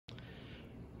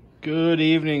Good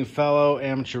evening, fellow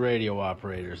amateur radio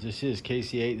operators. This is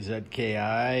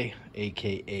KC8ZKI,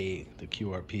 aka the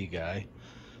QRP guy.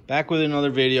 Back with another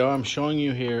video. I'm showing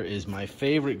you here is my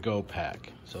favorite go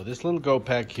pack. So this little go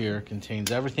pack here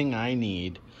contains everything I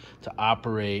need to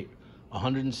operate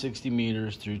 160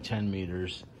 meters through 10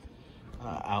 meters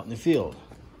out in the field.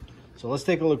 So let's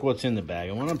take a look what's in the bag.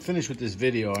 And when I'm finished with this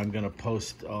video, I'm going to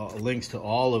post links to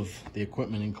all of the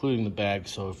equipment, including the bag.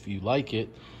 So if you like it,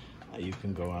 you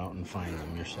can go out and find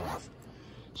them yourself.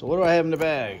 So what do I have in the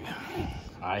bag?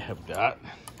 I have got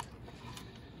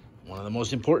one of the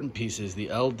most important pieces, the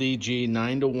LDG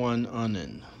 9-to-1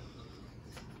 Unen.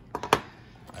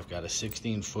 I've got a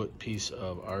 16-foot piece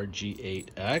of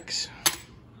RG8X.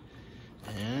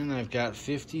 And I've got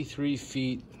 53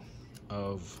 feet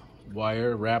of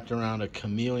wire wrapped around a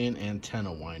chameleon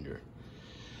antenna winder.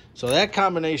 So that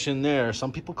combination there,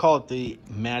 some people call it the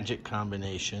magic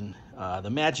combination. The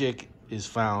magic is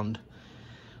found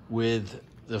with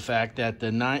the fact that the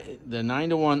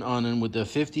 9-to-1 Unen with the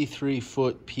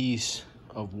 53-foot piece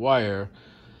of wire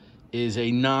is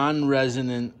a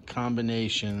non-resonant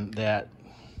combination that,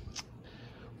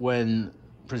 when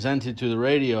presented to the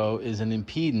radio, is an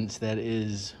impedance that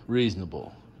is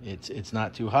reasonable. It's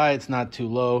not too high, it's not too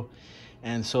low,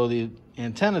 and so the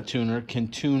antenna tuner can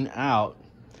tune out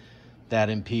that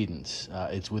impedance.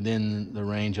 It's within the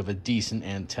range of a decent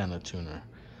antenna tuner.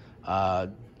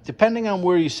 Depending on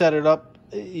where you set it up,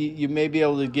 you may be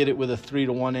able to get it with a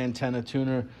 3-to-1 antenna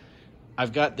tuner.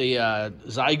 I've got the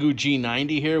Xeigu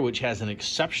G90 here, which has an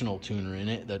exceptional tuner in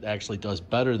it that actually does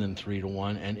better than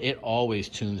 3-to-1, and it always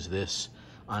tunes this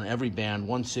on every band,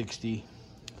 160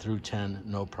 through 10,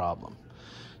 no problem.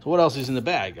 So what else is in the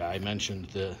bag? I mentioned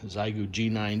the Xeigu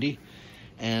G90.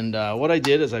 And what I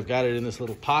did is I've got it in this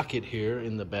little pocket here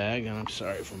in the bag, and I'm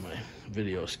sorry for my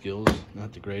video skills,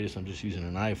 not the greatest, I'm just using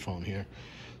an iPhone here.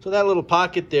 So that little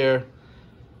pocket there,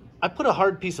 I put a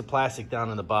hard piece of plastic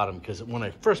down in the bottom because when I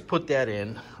first put that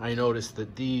in, I noticed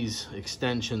that these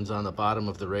extensions on the bottom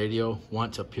of the radio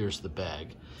want to pierce the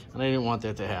bag. And I didn't want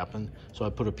that to happen, so I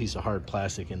put a piece of hard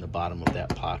plastic in the bottom of that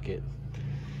pocket,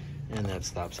 and that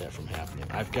stops that from happening.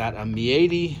 I've got a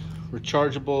Mi-80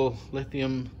 rechargeable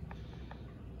lithium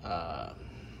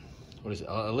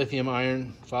a lithium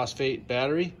iron phosphate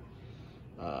battery,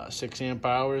 6 amp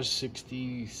hours,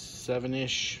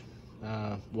 67-ish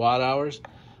watt hours.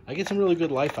 I get some really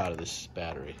good life out of this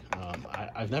battery.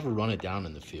 I've never run it down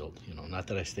in the field, not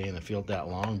that I stay in the field that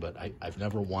long, but I've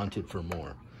never wanted for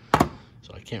more.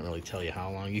 So I can't really tell you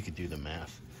how long. You could do the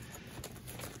math.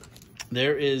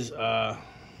 There is the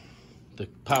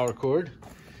power cord,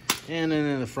 and then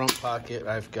in the front pocket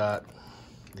I've got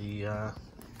the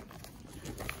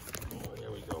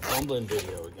there we go, bumbling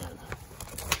video again.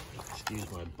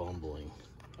 Excuse my bumbling.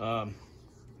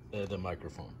 The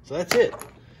microphone. So that's it.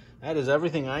 That is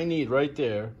everything I need right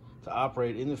there to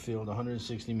operate in the field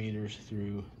 160 meters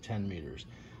through 10 meters.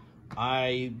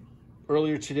 I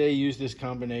earlier today used this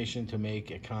combination to make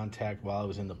a contact while I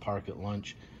was in the park at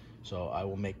lunch. So I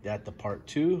will make that the part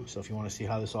 2. So if you want to see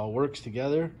how this all works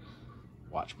together,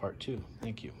 watch part 2.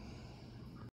 Thank you.